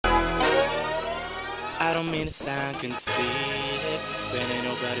I don't mean to sound conceited, but ain't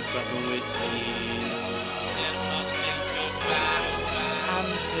nobody fucking with me. Tell them motherfuckers goodbye. I'm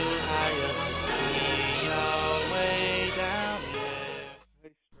too high up to see y'all way down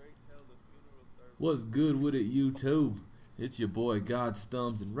there. What's good with it, YouTube? It's your boy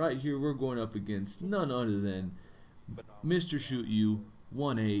GODzTHUMBz, and right here we're going up against none other than Mr. Shoot You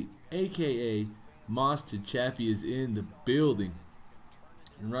 18, aka Moss2chappy is in the building.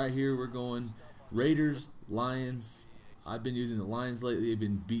 And right here we're going Raiders, Lions. I've been using the Lions lately. I've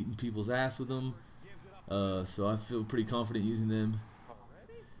been beating people's ass with them, so I feel pretty confident using them.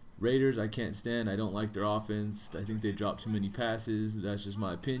 Raiders I can't stand. I don't like their offense. I think they drop too many passes. That's just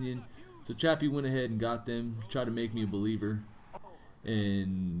my opinion. So Chappy went ahead and got them, tried to make me a believer,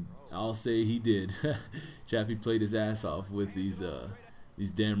 and I'll say he did. Chappy played his ass off with these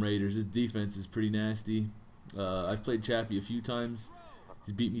damn Raiders. His defense is pretty nasty. I've played Chappy a few times.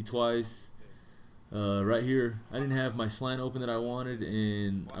 He's beat me twice. Right here, I didn't have my slant open that I wanted,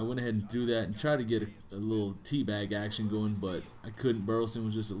 and I went ahead and threw that and tried to get a little teabag action going, but I couldn't. Burleson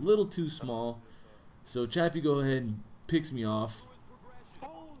was just a little too small. So Chappy go ahead and picks me off.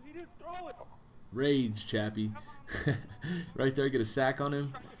 Rage, Chappy. Right there, I get a sack on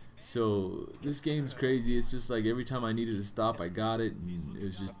him. So this game's crazy. It's just like every time I needed to stop, I got it, and it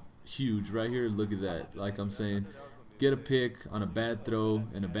was just huge. Right here, look at that. Like I'm saying, get a pick on a bad throw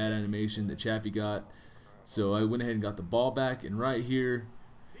and a bad animation that Chappy got. So I went ahead and got the ball back, and right here,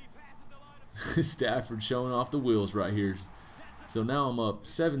 Stafford showing off the wheels right here. So now I'm up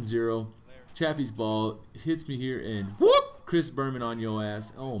 7-0. Chappy's ball hits me here, and whoop! Chris Berman on your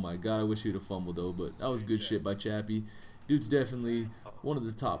ass. Oh my god, I wish he'd have fumbled though, but that was good shit by Chappy. Dude's definitely one of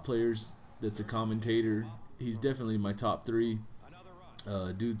the top players that's a commentator. He's definitely my top 3.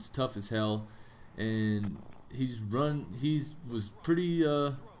 Dude's tough as hell, and he was pretty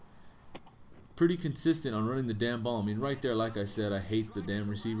consistent on running the damn ball. I mean, right there, like I said, I hate the damn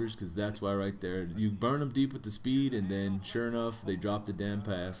receivers, because that's why right there, you burn them deep with the speed, and then sure enough, they drop the damn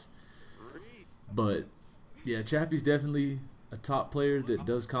pass. But yeah, Chappy's definitely a top player that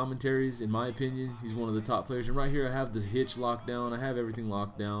does commentaries. In my opinion, he's one of the top players. And right here, I have the hitch locked down. I have everything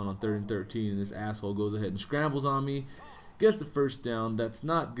locked down on 3rd and 13, and this asshole goes ahead and scrambles on me, gets the first down. That's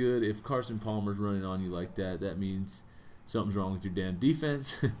not good. If Carson Palmer's running on you like that, that means something's wrong with your damn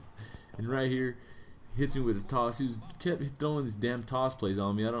defense. And right here, hits me with a toss. He kept throwing these damn toss plays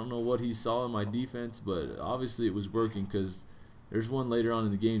on me. I don't know what he saw in my defense, but obviously it was working, because there's one later on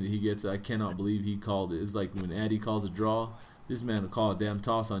in the game that he gets. I cannot believe he called it. It's like when Addy calls a draw, this man will call a damn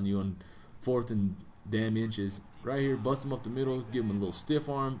toss on you on 4th and damn inches. Right here, bust him up the middle, give him a little stiff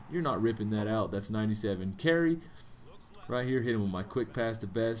arm. You're not ripping that out. That's 97 carry. Right here, hit him with my quick pass to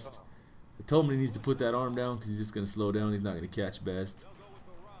Best. I told him he needs to put that arm down, because he's just going to slow down. He's not going to catch Best.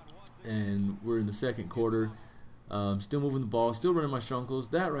 And we're in the 2nd quarter. Still moving the ball, still running my strong close.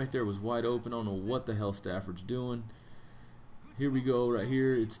 That right there was wide open. I don't know what the hell Stafford's doing. Here we go, right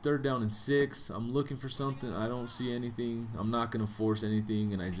here. It's 3rd down and 6. I'm looking for something. I don't see anything. I'm not going to force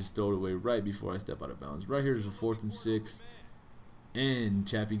anything, and I just throw it away right before I step out of bounds. Right here's a 4th and 6. And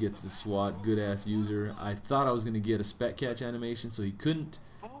Chappy gets the swat. Good-ass user. I thought I was going to get a spec catch animation, so he couldn't.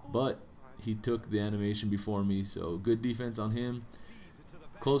 But he took the animation before me, so good defense on him.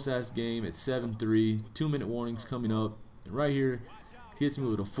 Close-ass game. It's 7-3. 2-minute warnings coming up. And right here, hits me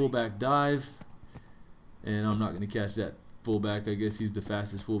with a fullback dive. And I'm not going to catch that fullback. I guess he's the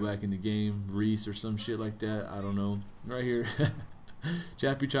fastest fullback in the game, Reese or some shit like that. I don't know. Right here,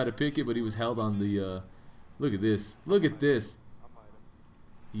 Chappy tried to pick it, but he was held on the. Look at this. Look at this.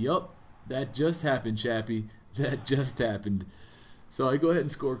 Yup, that just happened, Chappy. That just happened. So I go ahead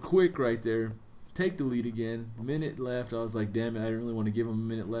and score quick right there. Take the lead again. Minute left. I was like, damn it, I didn't really want to give him a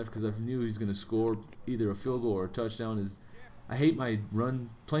minute left, because I knew he's gonna score either a field goal or a touchdown. I hate my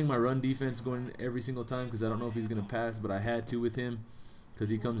playing my run defense going every single time, because I don't know if he's going to pass, but I had to with him, because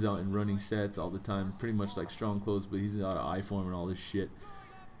he comes out in running sets all the time, pretty much like strong close, but he's out of I form and all this shit.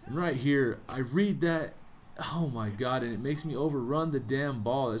 And right here, I read that, oh my god, and it makes me overrun the damn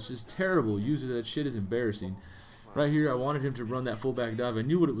ball. That's just terrible. User, that shit is embarrassing. Right here, I wanted him to run that fullback dive. I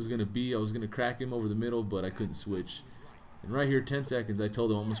knew what it was going to be. I was going to crack him over the middle, but I couldn't switch. And right here, 10 seconds, I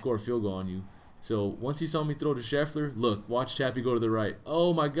told him, I'm going to score a field goal on you. So once he saw me throw to Scheffler, look, watch Chappy go to the right.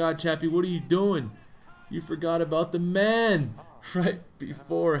 Oh my god, Chappy, what are you doing? You forgot about the man right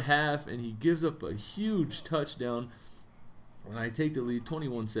before half, and he gives up a huge touchdown. And I take the lead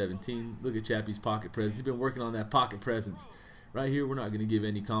 21-17. Look at Chappy's pocket presence. He's been working on that pocket presence. Right here, we're not going to give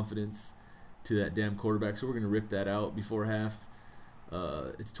any confidence to that damn quarterback, so we're going to rip that out before half.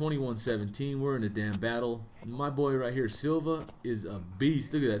 It's 21-17. We're in a damn battle. My boy right here, Silva, is a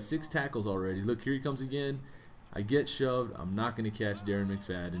beast. Look at that, 6 tackles already. Look, here he comes again. I get shoved. I'm not going to catch Darren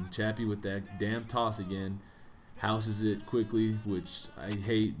McFadden. Chappy with that damn toss again. Houses it quickly, which I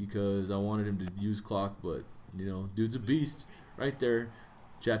hate because I wanted him to use clock, but, you know, dude's a beast right there.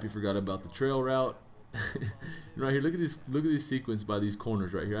 Chappy forgot about the trail route. Right here, look at this sequence by these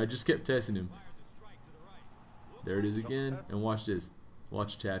corners right here. I just kept testing him. There it is again, and watch this.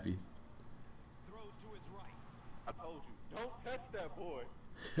 Watch Chappy. I told you, don't touch that boy.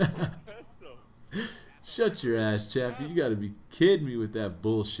 Don't touch him. Shut your ass, Chappy. You gotta be kidding me with that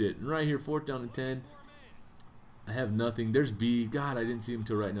bullshit. And right here, 4th down and 10. I have nothing. There's B. God, I didn't see him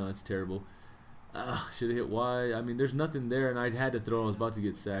till right now. That's terrible. Should have hit Y. I mean, there's nothing there, and I had to throw. I was about to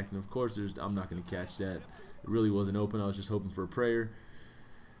get sacked, and of course, I'm not going to catch that. It really wasn't open. I was just hoping for a prayer.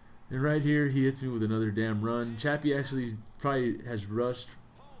 And right here, he hits me with another damn run. Chappy actually probably has rushed.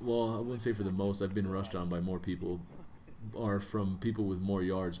 Well, I wouldn't say for the most. I've been rushed on by more people, or from people with more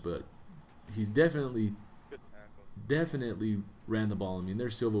yards, but he's definitely ran the ball. I mean,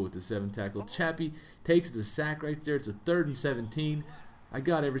 there's Silva with the 7 tackle. Chappy takes the sack right there. It's a 3rd and 17. I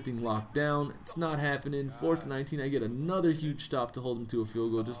got everything locked down. It's not happening. 4th and 19. I get another huge stop to hold him to a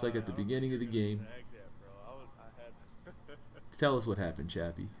field goal, just like at the beginning of the game. Tell us what happened,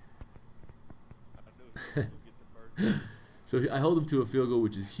 Chappy. So I hold him to a field goal,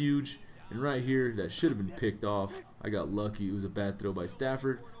 which is huge. And right here, that should have been picked off. I got lucky. It was a bad throw by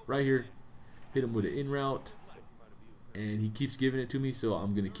Stafford. Right here, hit him with an in route. And he keeps giving it to me, so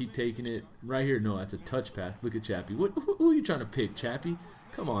I'm going to keep taking it. Right here, no, that's a touch pass. Look at Chappy. Who are you trying to pick, Chappy?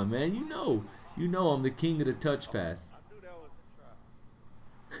 Come on, man. You know I'm the king of the touch pass.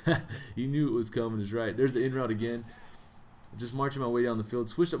 He knew it was coming. Is right. There's the in route again. Just marching my way down the field.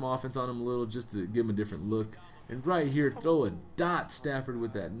 Switched up my offense on him a little just to give him a different look. And right here, throw a dot Stafford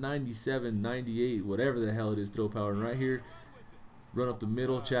with that 97, 98, whatever the hell it is, throw power. And right here, run up the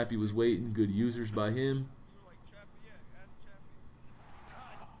middle. Chappy was waiting. Good users by him.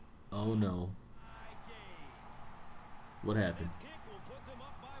 Oh no. What happened?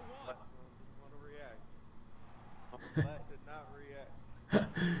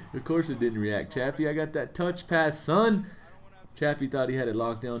 Of course it didn't react, Chappy. I got that touch pass, son. Chappy thought he had it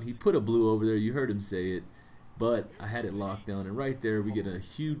locked down. He put a blue over there. You heard him say it. But I had it locked down. And right there, we get a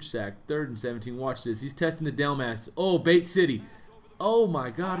huge sack. 3rd and 17. Watch this. He's testing the down mass. Oh, Bait City. Oh, my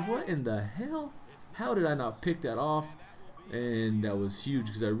God. What in the hell? How did I not pick that off? And that was huge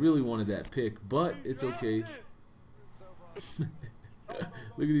because I really wanted that pick, but it's okay. Look at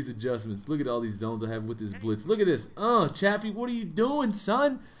these adjustments. Look at all these zones I have with this blitz. Look at this. Chappy, what are you doing,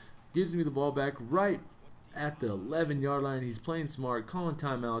 son? Gives me the ball back right at the 11-yard line. He's playing smart, calling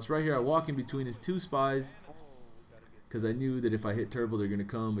timeouts. Right here, I walk in between his 2 spies because I knew that if I hit turbo, they're going to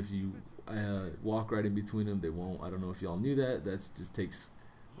come. If you walk right in between them, they won't. I don't know if y'all knew that. That just takes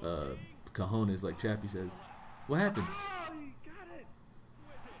cojones, like Chappy says. What happened?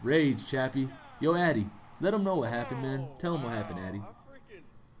 Rage, Chappy. Yo, Addy, let him know what happened, man. Tell him what happened, Addy.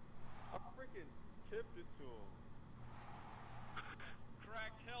 I freaking tipped it to him.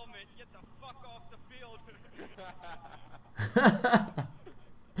 Cracked helmet, get the fuck off the field.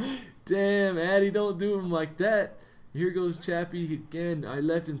 Damn, Addy, don't do him like that. Here goes Chappy again. I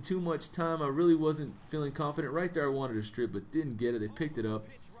left him too much time. I really wasn't feeling confident. Right there, I wanted to strip, but didn't get it. They picked it up.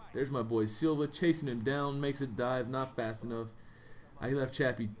 There's my boy Silva chasing him down, makes a dive, not fast enough. I left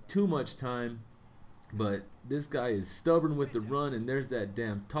Chappy too much time, but this guy is stubborn with the run, and there's that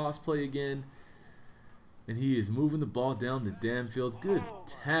damn toss play again. And he is moving the ball down the damn field. Good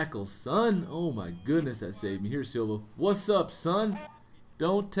tackle, son. Oh, my goodness, that saved me. Here's Silva. What's up, son?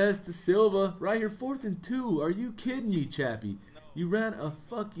 Don't test the Silva. Right here, 4th and 2. Are you kidding me, Chappy? You ran a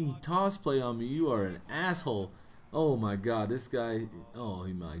fucking toss play on me. You are an asshole. Oh, my God. This guy, oh,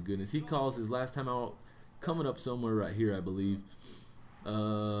 my goodness. He calls his last time out coming up somewhere right here, I believe.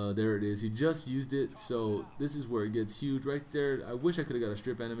 There it is. He just used it, so this is where it gets huge right there. I wish I could have got a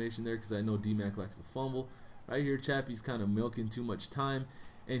strip animation there because I know D-Mac likes to fumble. Right here, Chappy's kind of milking too much time,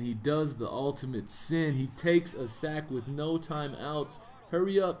 and he does the ultimate sin. He takes a sack with no timeouts.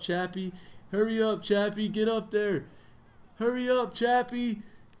 Hurry up, Chappy. Hurry up, Chappy. Get up there. Hurry up, Chappy.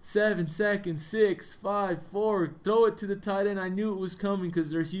 7 seconds. 6, 5, 4. Throw it to the tight end. I knew it was coming because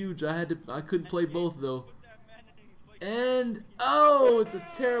they're huge. I couldn't play both though. And oh, it's a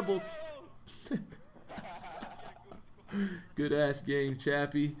terrible. Good ass game,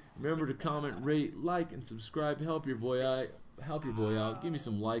 Chappy. Remember to comment, rate, like, and subscribe. Help your boy out. Give me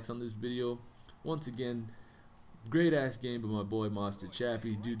some likes on this video. Once again, great ass game by my boy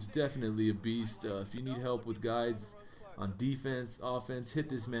Moss2chappy. Dude's definitely a beast. If you need help with guides on defense, offense. Hit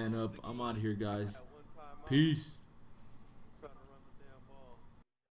this man up. I'm out of here, guys. Peace.